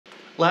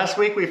Last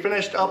week we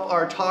finished up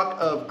our talk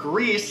of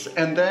Greece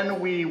and then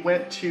we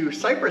went to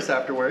Cyprus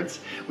afterwards.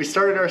 We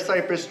started our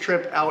Cyprus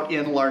trip out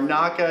in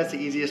Larnaca. It's the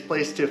easiest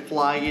place to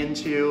fly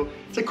into.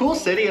 It's a cool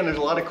city and there's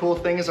a lot of cool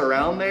things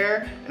around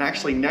there. And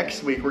actually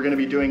next week we're gonna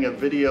be doing a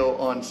video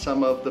on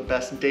some of the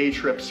best day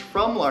trips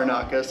from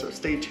Larnaca, so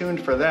stay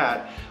tuned for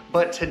that.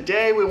 But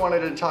today we wanted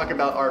to talk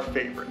about our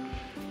favorite.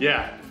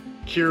 Yeah.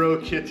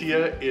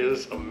 Choirokoitia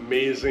is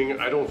amazing.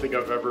 I don't think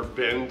I've ever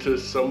been to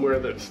somewhere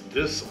that's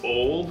this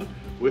old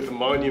with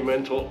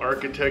monumental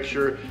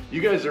architecture.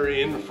 You guys are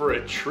in for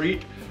a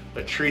treat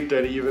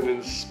that even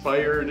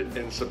inspired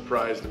and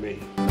surprised me.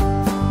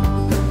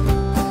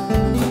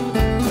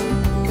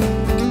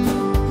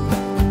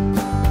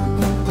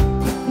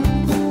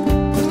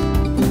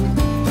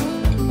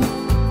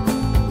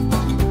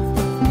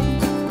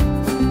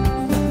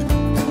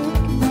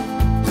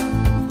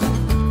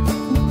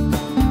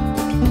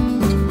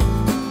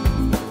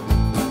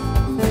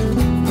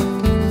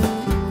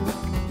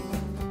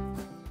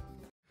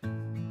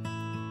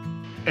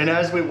 And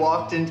as we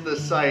walked into the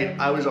site,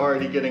 I was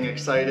already getting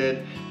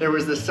excited. There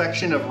was this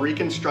section of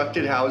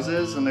reconstructed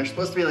houses, and they're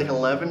supposed to be like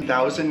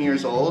 11,000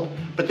 years old,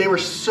 but they were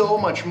so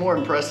much more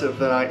impressive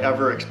than I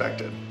ever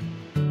expected.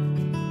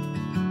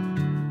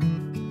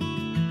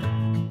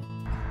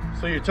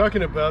 So you're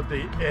talking about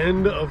the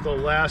end of the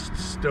last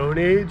Stone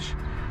Age,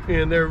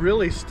 and they're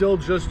really still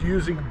just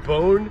using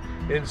bone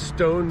and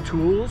stone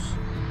tools.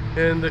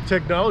 And the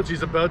technology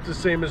is about the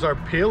same as our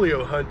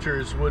paleo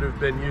hunters would have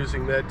been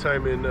using that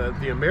time in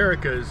the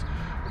Americas,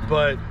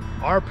 but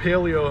our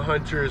paleo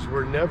hunters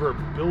were never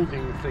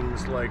building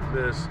things like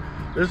this.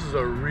 This is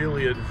a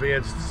really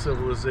advanced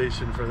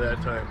civilization for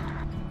that time.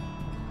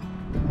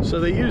 So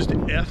they used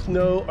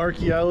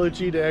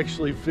ethno-archaeology to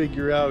actually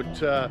figure out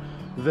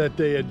that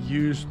they had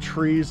used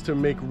trees to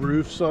make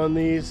roofs on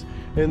these,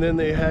 and then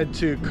they had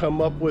to come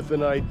up with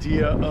an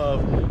idea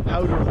of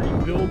how to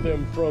rebuild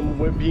them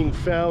from being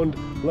found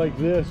like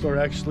this, or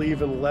actually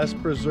even less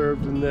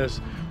preserved than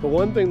this. But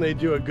one thing they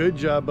do a good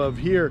job of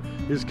here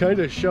is kind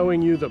of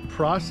showing you the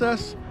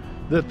process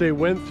that they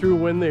went through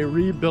when they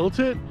rebuilt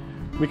it,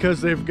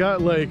 because they've got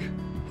like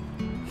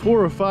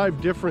 4 or 5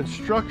 different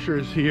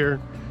structures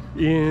here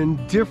in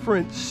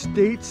different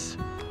states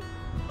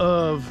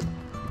of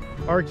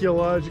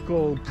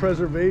archaeological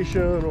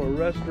preservation or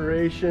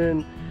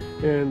restoration.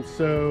 And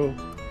so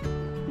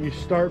you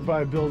start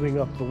by building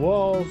up the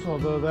walls,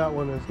 although that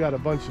one has got a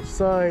bunch of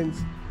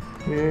signs,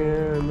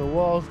 and the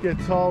walls get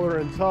taller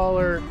and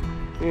taller,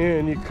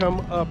 and you come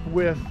up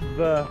with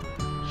the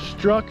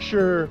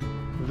structure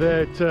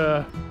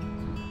that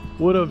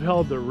would have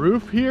held the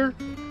roof here.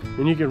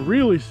 And you can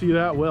really see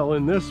that well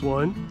in this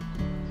one,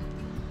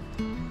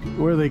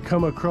 where they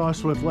come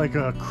across with like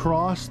a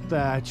cross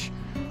thatch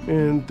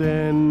and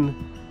then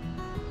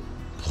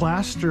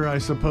plaster, I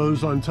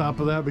suppose, on top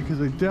of that,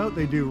 because I doubt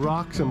they do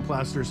rocks and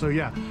plaster. So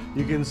yeah,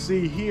 you can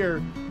see here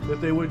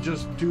that they would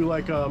just do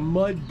like a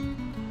mud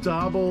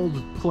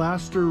daubled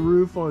plaster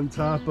roof on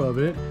top of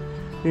it,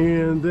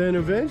 and then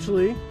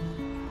eventually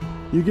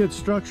you get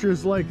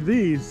structures like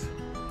these.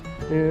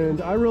 And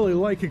I really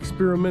like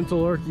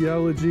experimental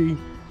archaeology,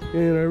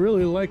 and I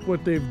really like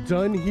what they've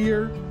done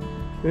here,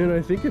 and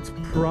I think it's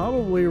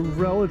probably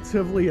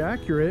relatively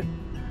accurate.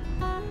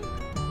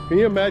 Can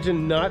you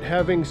imagine not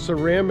having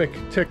ceramic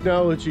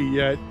technology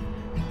yet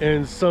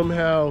and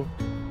somehow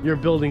you're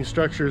building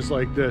structures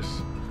like this?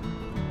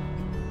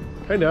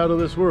 Kind of out of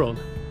this world.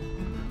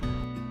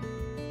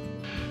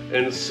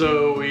 And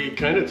so we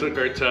kind of took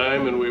our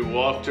time and we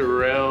walked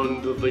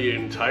around the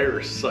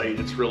entire site.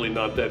 It's really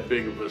not that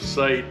big of a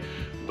site,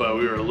 but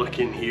we were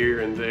looking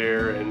here and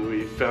there and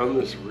we found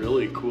this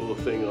really cool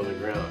thing on the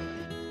ground.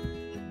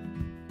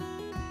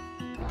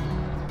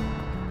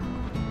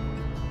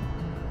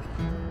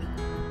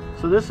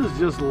 So this is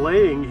just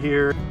laying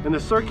here, and the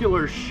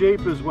circular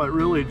shape is what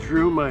really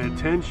drew my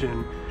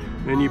attention.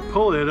 And you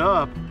pull it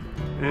up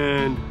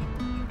and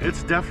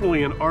it's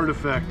definitely an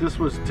artifact. This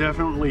was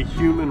definitely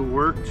human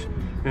worked,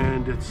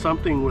 and it's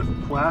something with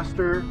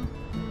plaster.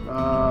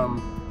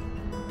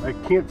 I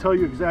can't tell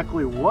you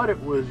exactly what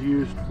it was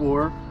used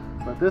for,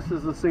 but this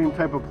is the same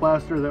type of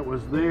plaster that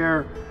was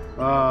there.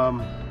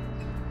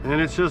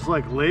 And it's just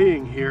like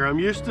laying here. I'm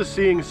used to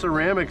seeing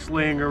ceramics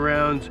laying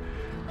around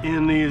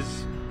in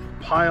these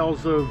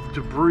piles of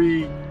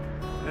debris,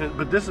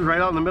 but this is right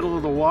out in the middle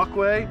of the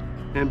walkway,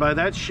 and by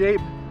that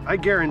shape I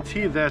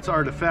guarantee that's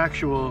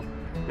artifactual,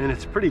 and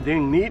it's pretty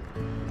dang neat,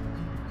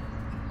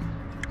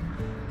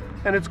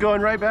 and it's going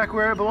right back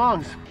where it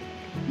belongs.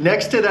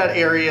 Next to that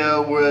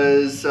area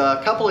was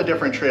a couple of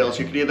different trails.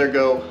 You could either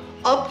go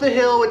up the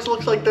hill, which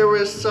looks like there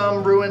was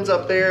some ruins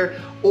up there,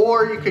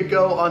 or you could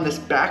go on this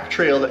back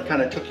trail that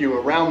kind of took you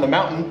around the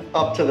mountain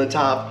up to the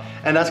top,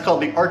 and that's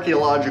called the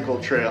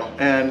archaeological trail.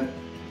 And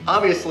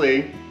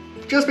obviously,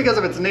 just because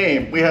of its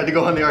name, we had to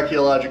go on the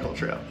archaeological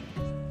trail.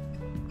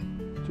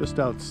 Just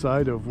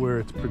outside of where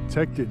it's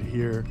protected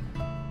here,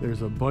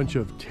 there's a bunch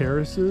of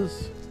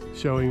terraces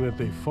showing that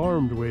they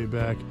farmed way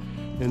back,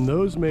 and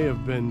those may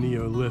have been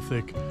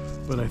Neolithic.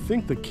 But I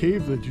think the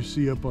cave that you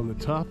see up on the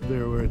top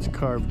there where it's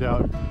carved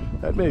out,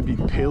 that may be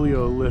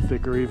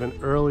Paleolithic or even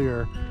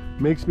earlier.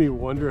 Makes me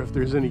wonder if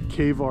there's any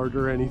cave art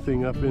or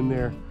anything up in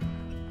there.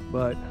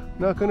 But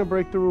not gonna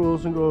break the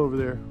rules and go over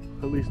there,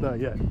 at least not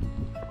yet.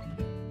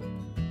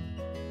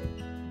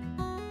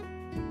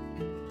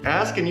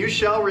 Ask and you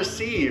shall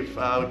receive.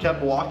 We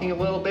kept walking a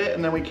little bit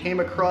and then we came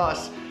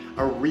across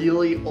a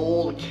really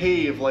old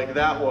cave like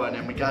that one,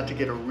 and we got to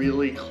get a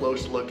really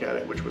close look at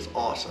it, which was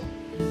awesome.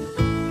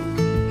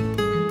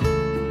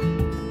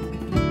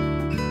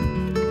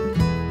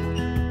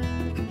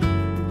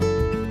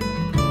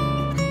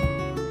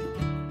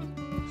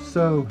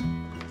 So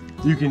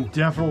you can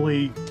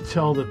definitely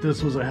tell that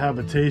this was a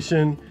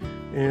habitation,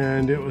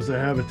 and it was a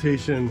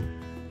habitation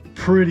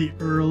pretty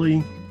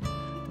early.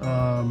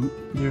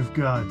 You've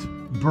got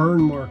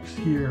burn marks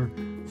here,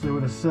 so they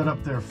would have set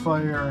up their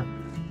fire.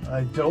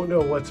 I don't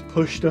know what's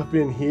pushed up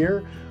in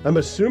here. I'm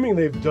assuming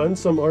they've done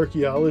some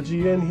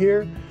archaeology in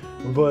here,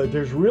 but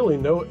there's really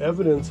no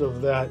evidence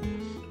of that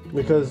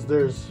because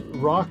there's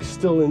rocks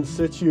still in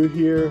situ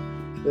here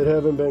that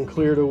haven't been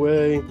cleared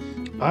away.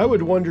 I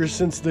would wonder,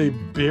 since they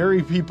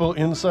bury people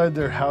inside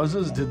their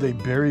houses, did they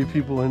bury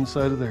people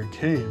inside of their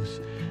caves?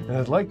 And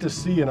I'd like to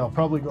see, and I'll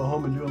probably go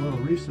home and do a little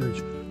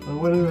research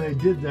on whether they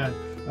did that.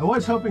 I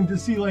was hoping to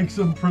see like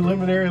some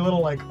preliminary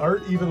little like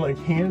art, even like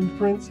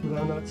handprints, but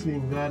I'm not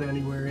seeing that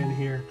anywhere in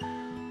here.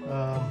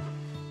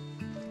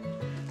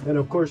 And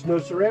of course no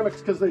ceramics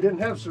because they didn't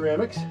have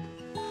ceramics.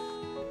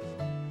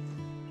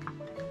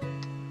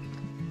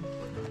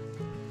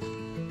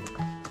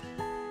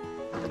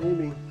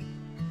 Maybe.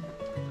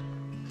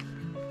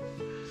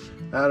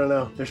 I don't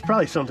know. There's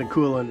probably something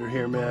cool under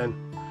here, man.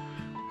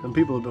 Some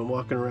people have been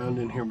walking around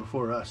in here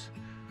before us.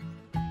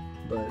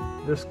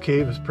 But this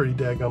cave is pretty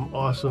daggum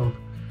awesome.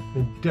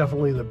 And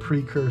definitely the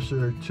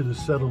precursor to the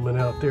settlement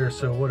out there.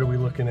 So what are we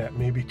looking at?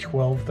 Maybe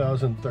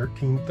 12,000,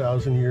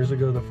 13,000 years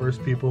ago, the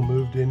first people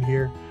moved in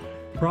here.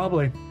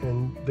 Probably.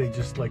 And they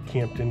just like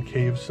camped in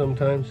caves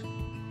sometimes.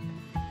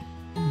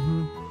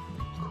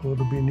 Cool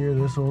to be near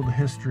this old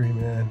history,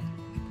 man.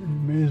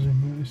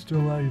 Amazing that they still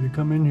allow you to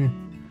come in here.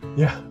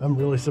 Yeah, I'm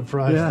really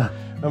surprised. Yeah.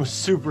 I'm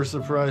super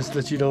surprised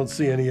that you don't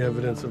see any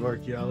evidence of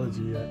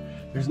archaeology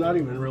yet. There's not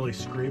even really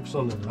scrapes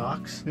on the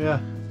rocks. Yeah.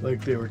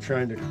 Like they were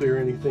trying to clear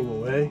anything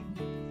away.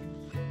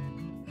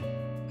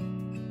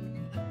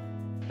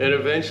 And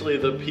eventually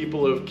the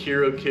people of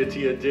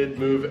Choirokoitia did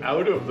move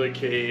out of the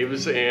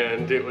caves,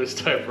 and it was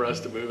time for us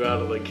to move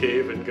out of the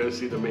cave and go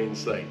see the main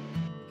site.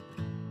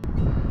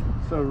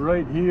 So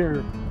right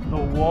here, the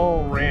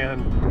wall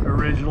ran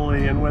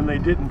originally, and when they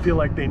didn't feel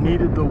like they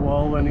needed the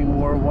wall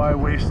anymore, why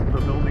waste the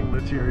building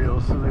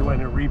materials? So they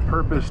went and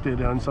repurposed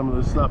it on some of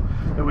the stuff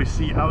that we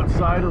see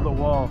outside of the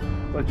wall.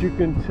 But you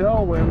can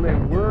tell when they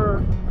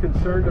were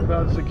concerned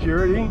about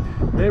security,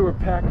 they were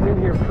packed in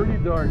here pretty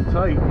darn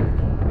tight.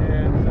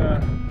 And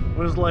it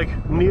was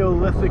like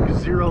Neolithic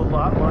zero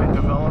lot line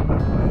development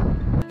plan.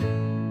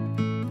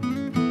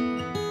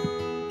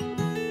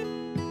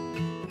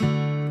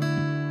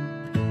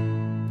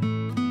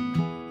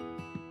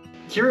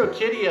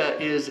 Choirokoitia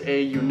is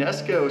a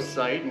UNESCO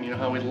site, and you know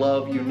how we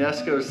love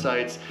UNESCO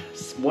sites.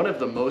 It's one of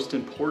the most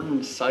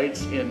important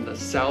sites in the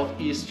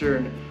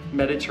southeastern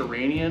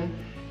Mediterranean,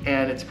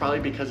 and it's probably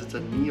because it's a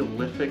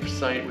Neolithic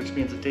site, which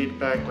means it dates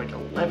back like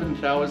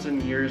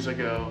 11,000 years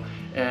ago.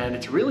 And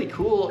it's really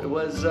cool. It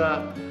was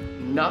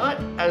not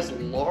as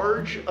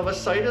large of a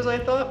site as I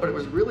thought, but it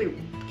was really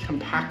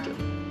compacted.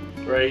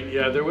 Right,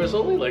 yeah, there was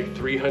only like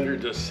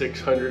 300 to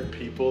 600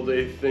 people,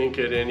 they think,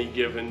 at any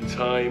given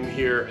time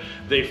here.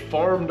 They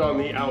farmed on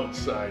the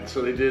outside,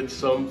 so they did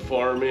some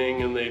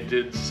farming and they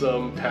did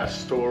some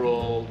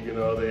pastoral, you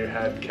know, they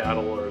had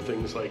cattle or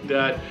things like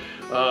that.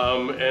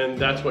 And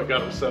that's what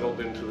got them settled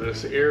into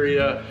this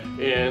area.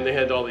 And they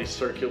had all these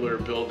circular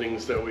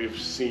buildings that we've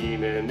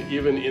seen, and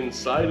even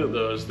inside of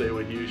those they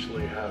would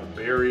usually have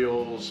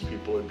burials.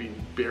 People would be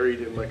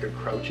buried in like a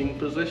crouching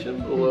position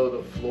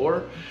below the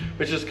floor,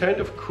 which is kind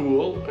of cool.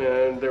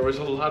 And there was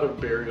a lot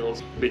of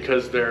burials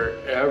because their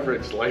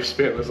average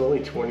lifespan was only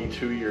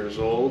 22 years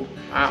old.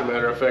 As a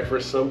matter of fact,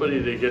 for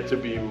somebody to get to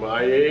be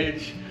my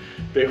age,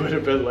 they would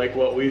have been like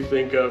what we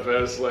think of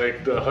as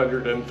like the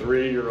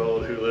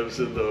 103-year-old who lives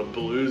in the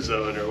blue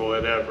zone or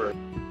whatever.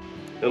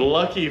 And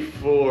lucky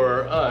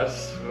for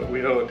us,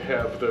 we don't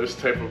have those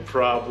type of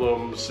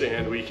problems,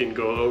 and we can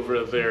go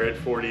over there at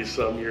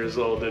 40-some years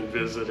old and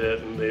visit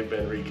it, and they've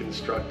been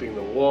reconstructing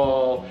the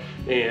wall,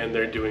 and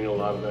they're doing a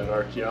lot of that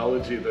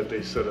archaeology that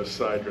they set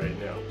aside right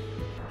now.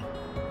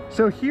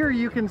 So here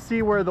you can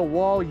see where the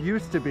wall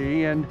used to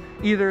be, and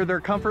either their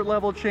comfort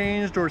level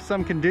changed or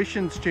some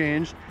conditions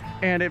changed,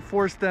 and it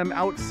forced them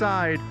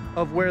outside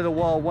of where the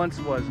wall once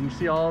was. And you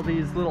see all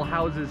these little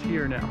houses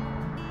here now.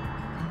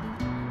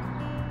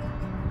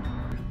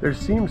 There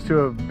seems to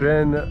have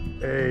been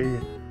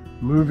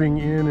a moving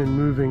in and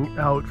moving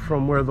out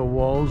from where the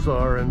walls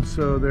are, and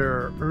so there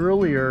are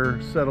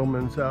earlier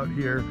settlements out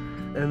here,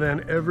 and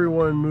then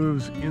everyone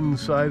moves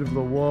inside of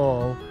the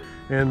wall,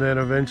 and then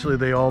eventually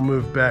they all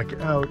moved back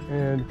out.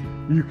 And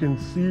you can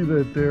see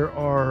that there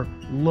are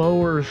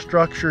lower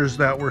structures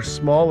that were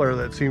smaller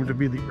that seem to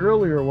be the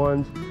earlier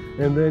ones,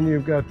 and then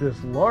you've got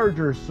this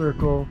larger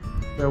circle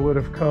that would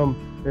have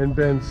come and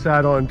been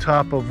sat on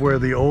top of where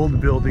the old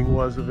building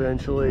was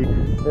eventually.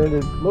 And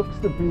it looks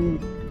to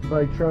be,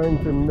 by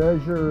trying to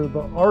measure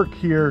the arc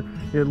here,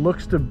 it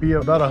looks to be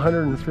about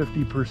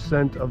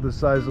 150% of the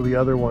size of the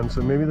other one.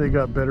 So maybe they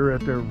got better at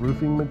their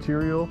roofing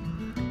material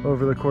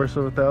over the course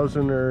of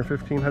 1,000 or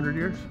 1,500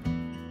 years.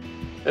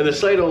 And the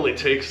site only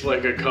takes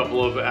like a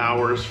couple of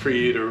hours for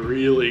you to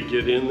really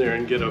get in there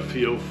and get a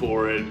feel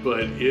for it,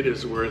 but it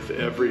is worth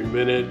every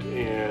minute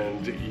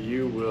and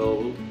you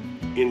will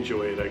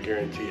enjoy it, I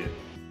guarantee it.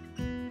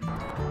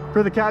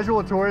 For the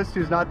casual tourist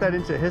who's not that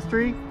into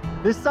history,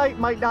 this site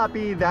might not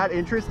be that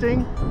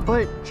interesting,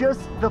 but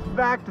just the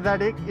fact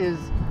that it is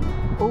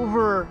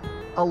over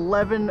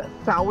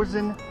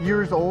 11,000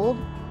 years old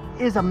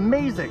is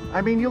amazing.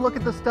 I mean, you look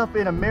at the stuff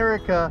in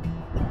America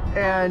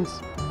and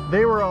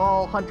they were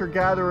all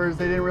hunter-gatherers,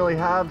 they didn't really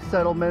have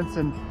settlements,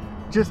 and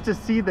just to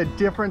see the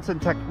difference in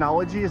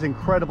technology is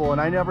incredible, and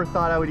I never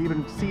thought I would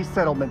even see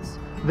settlements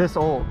this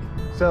old.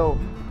 So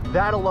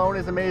that alone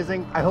is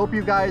amazing. I hope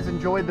you guys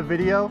enjoyed the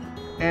video,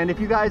 and if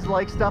you guys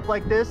like stuff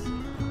like this,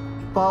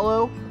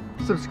 follow,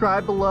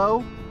 subscribe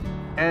below,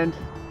 and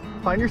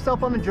find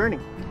yourself on the journey.